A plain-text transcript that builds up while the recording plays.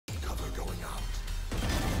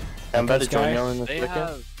I'm about to join y'all in the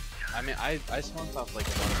second. I mean, I smoked off like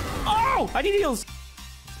a Oh! I need heals!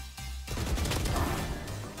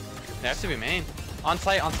 They have to be main. On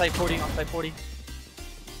site 40, on site 40.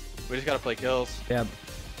 We just gotta play kills. Yeah.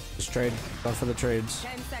 Just trade. Go for the trades.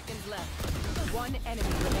 10 seconds left. One enemy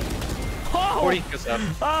remaining. Oh! 40, good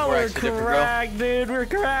stuff. Oh, we're cracked, dude. We're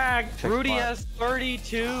cracked. Rudy has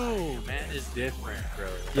 32. Man is different, bro.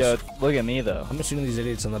 Yo, look at me though. I'm just shooting these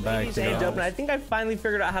idiots in the back. I think I finally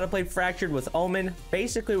figured out how to play Fractured with Omen.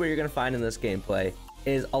 Basically, what you're gonna find in this gameplay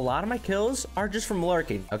is a lot of my kills are just from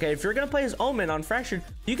lurking. Okay, if you're gonna play as Omen on Fractured,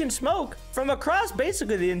 you can smoke from across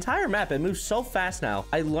basically the entire map. It moves so fast now.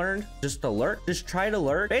 I learned just to lurk, just try to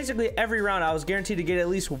lurk. Basically every round I was guaranteed to get at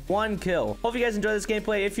least one kill. Hope you guys enjoy this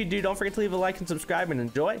gameplay. If you do, don't forget to leave a like and subscribe and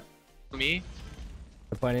enjoy. Me?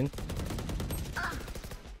 They're planning.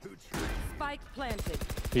 Spike planted.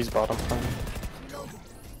 He's bottom.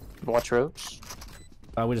 Watch ropes.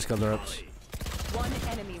 We just killed the ropes. One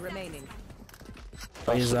enemy remaining.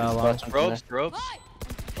 He's long. Ropes.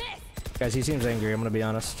 Guys, he seems angry. I'm gonna be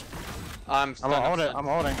honest. I'm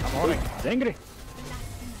holding. He's angry.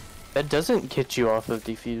 That doesn't get you off of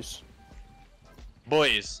defuse.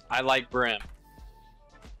 Boys, I like Brim.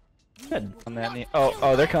 Good. On that knee.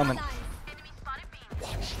 Oh, they're coming.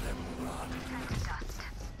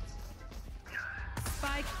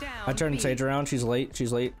 Spike down. I turned Sage around. She's late.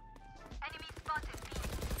 She's late.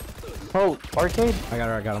 Oh, arcade? I got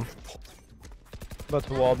her. I got him. About to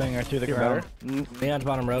wallbang her through the ground. Neon's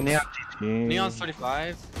bottom ropes. Neon's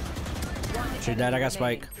 35. She dead. I got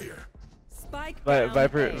Spike. Spike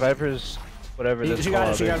Viper's whatever this. She got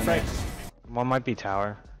it. She got Frank. One might be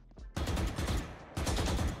tower.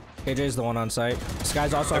 KJ's the one on site.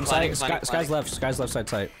 Sky's also on site. Sky's left. Sky's left side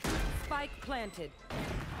site. Spike planted.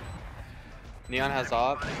 Neon has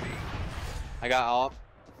op. I got op.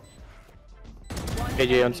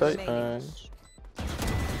 KJ on site.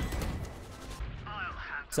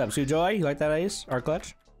 What's up, Sujoy? You like that ace? Our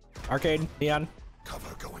clutch? Arcade, Neon.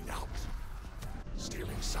 Cover going out.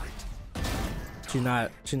 Stealing sight. She's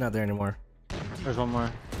not there anymore. There's one more.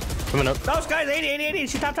 Coming up. Those guys, 80.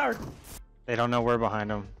 She top tower. They don't know we're behind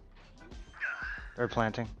them. They're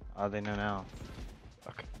planting. Oh, they know now.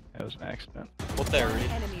 Okay, that was an accident. What there, Rudy?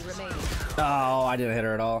 Enemy remaining. Oh, I didn't hit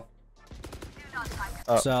her at all.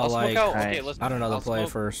 So I'll like, smoke out. Okay, listen, I don't know the I'll play smoke-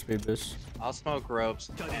 for speed boost. I'll smoke ropes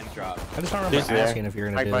and drop. I just don't remember asking if you're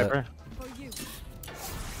gonna do Viper. For you. that.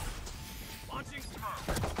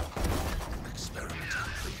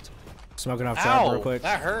 Smoking off trap Ow! real quick.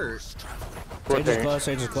 That hurt. Sage is close.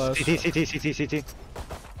 Sage is close. CT.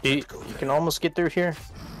 You can almost get through here.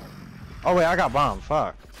 Oh wait, I got bomb.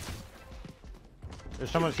 Fuck.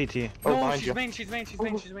 There's someone CT. Oh, No, behind she's you. main. She's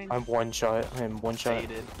main. I'm one shot. I'm one shot.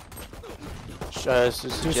 Faded.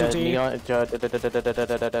 Jet, Neon, I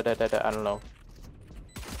don't know.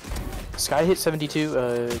 Sky hit 72.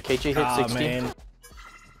 KJ hit 60. Man.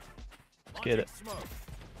 Let's get it.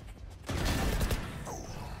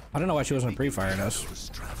 I don't know why she wasn't pre-firing us.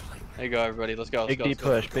 There you go, everybody. Let's go. Big deep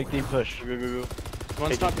push. Big deep push. Go.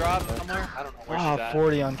 One stop drop somewhere. I don't know where she's at.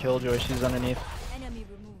 40 on Killjoy. She's underneath. Enemy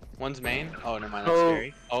removed. One's main. Oh, never mind. That's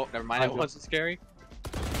scary. Oh, never mind. It wasn't scary.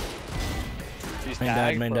 She's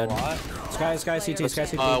tagged main for a dead. lot. Sky CT.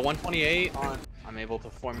 128 on. I'm able to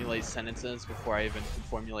formulate sentences before I even can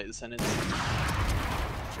formulate the sentence.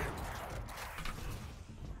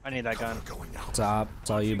 I need that gun. Top. It's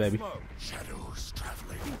all you, baby. Shadows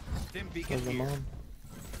traveling.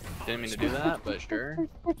 Didn't mean to do that, but sure.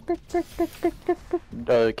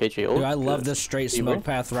 KJ ult. Dude, I love this straight smoke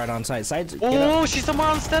path right on site. Sides. Oh, she's somewhere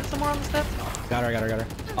on the steps. Got her.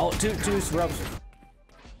 Oh, two ropes.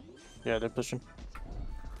 Yeah, they're pushing.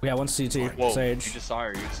 We got one CT. Whoa, Sage. you just saw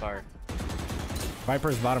her.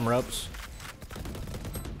 Viper's bottom ropes.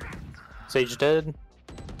 Sage dead.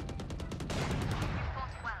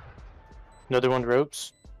 Another one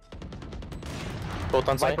ropes. Both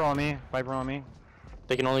on site. Viper on me.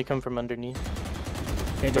 They can only come from underneath.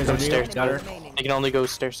 KJ's From on you. stairs. Got her. They can only go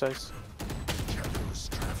stair size. Shadows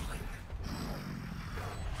traveling.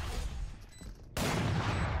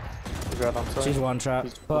 He's right on site. She's one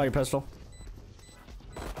shot. Pull out your pistol.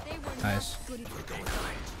 They were Nice. not good enough.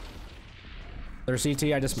 They're CT.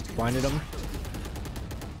 I just blinded them.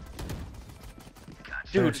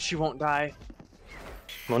 Dude, she won't die.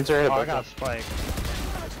 One's right Oh, I above got us. spike.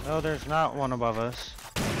 No, there's not one above us.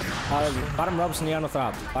 Bottom ropes, Neon with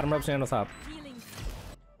top. Bottom ropes, Neon with top. Healing.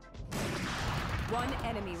 One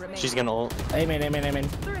enemy remaining. She's gonna ult. Amen.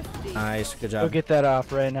 Thrifty. Nice. Good Go job. get that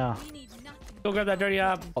off right now. Go grab that dirty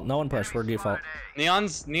op. No one push. We're default. Neon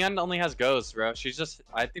only has ghosts, bro. She's just.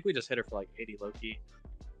 I think we just hit her for like 80 low key.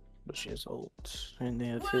 But she has ult, and they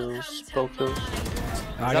have heals, both heals.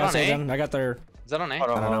 I that got on A? them. I got their. Is that on A? I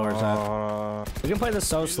don't know where it's at. We can play this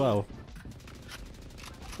so slow.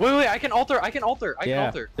 Wait, I can alter. I can alter. I can Yeah,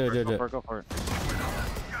 alter. do it. Go for it.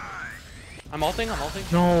 I'm ulting.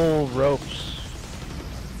 No, ropes.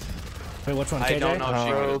 Wait, which one? I KJ? don't know if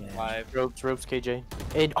she Rope. could live. Ropes, KJ.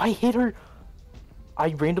 And I hit her. I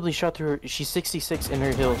randomly shot through her. She's 66 in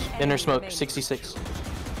her heals, in her smoke. 66.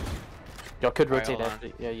 Y'all could Alright, rotate hold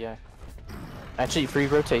after. Yeah. Actually, free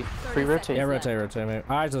rotate. Free rotate. Yeah, rotate, mate.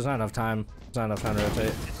 Alright, so there's not enough time. There's not enough time to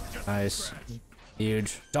rotate. Nice.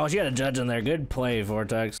 Huge. Oh, she had a judge in there. Good play,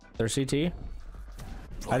 Vortex. They're CT.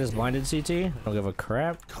 I just blinded CT. Don't give a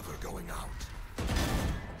crap. Cover going out.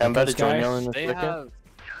 I'm about to This guy? join y'all in a They second. have.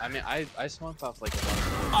 I mean, I smoked off like a bunch.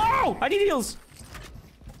 Oh! I need heals!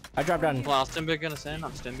 I dropped down. Well, Stimby gonna send.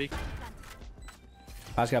 I'm Stimby.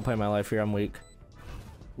 I just gotta play my life here. I'm weak.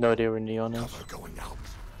 No idea where Neon is. Cover going out.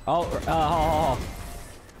 Oh,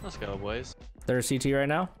 Let's go, boys. they're CT right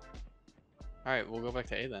now? Alright, we'll go back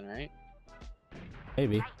to A then, right?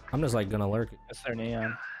 Maybe. I'm just like gonna lurk. That's their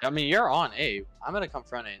neon. I mean, you're on A. I'm gonna come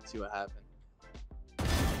front A and see what happens.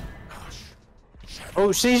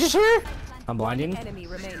 Oh, she's just here. I'm blinding. Enemy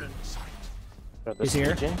remaining. Oh, He's this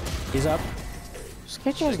here. KJ? He's up. This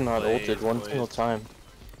KJ has not Play, ulted one boys. single time.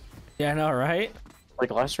 Yeah, I know, right? Like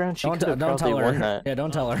last round, she Don't, could have don't probably tell won her. that. Yeah,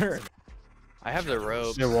 don't tell her. I have the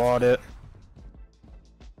ropes. They walled it.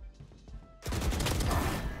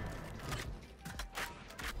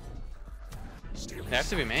 They have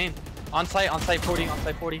to be main. On site 40, on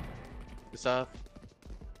site 40. Good stuff.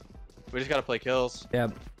 We just gotta play kills.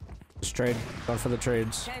 Yep. Just trade. Going for the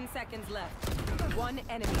trades. 10 seconds left. One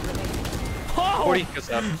enemy remaining. Oh! 40, good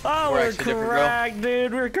stuff. Oh, We're we're actually different, bro. cracked,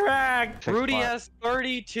 dude. We're cracked. Rudy has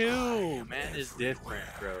 32. Man is different,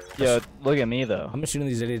 bro. Yo, look at me though. I'm shooting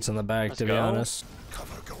these idiots in the back, Let's to be go. honest.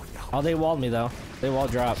 Cover going out. Oh, they walled me, though. They wall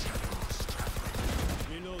dropped.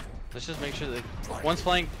 Let's just make sure that one's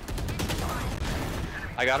flank.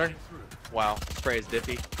 I got her. Wow, spray is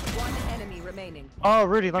diffy. One enemy remaining. Oh,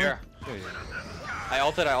 Rudy, let me. Here. I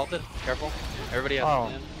ulted. Careful. Everybody has Oh.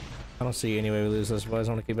 to win. I don't see any way we lose this, boys.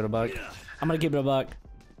 I want to keep it a buck. I'm going to keep it a buck.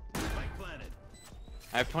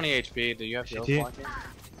 I have 20 HP. Do you have heals CT? blocking?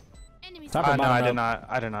 Top or No, bottom I did up? not.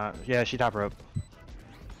 I did not. Yeah, she top rope.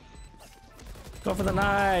 Go for the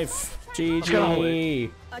knife. go. GG.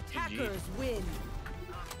 Attackers win.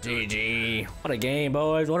 GG. What a game,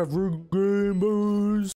 boys. What a freaking game, boys.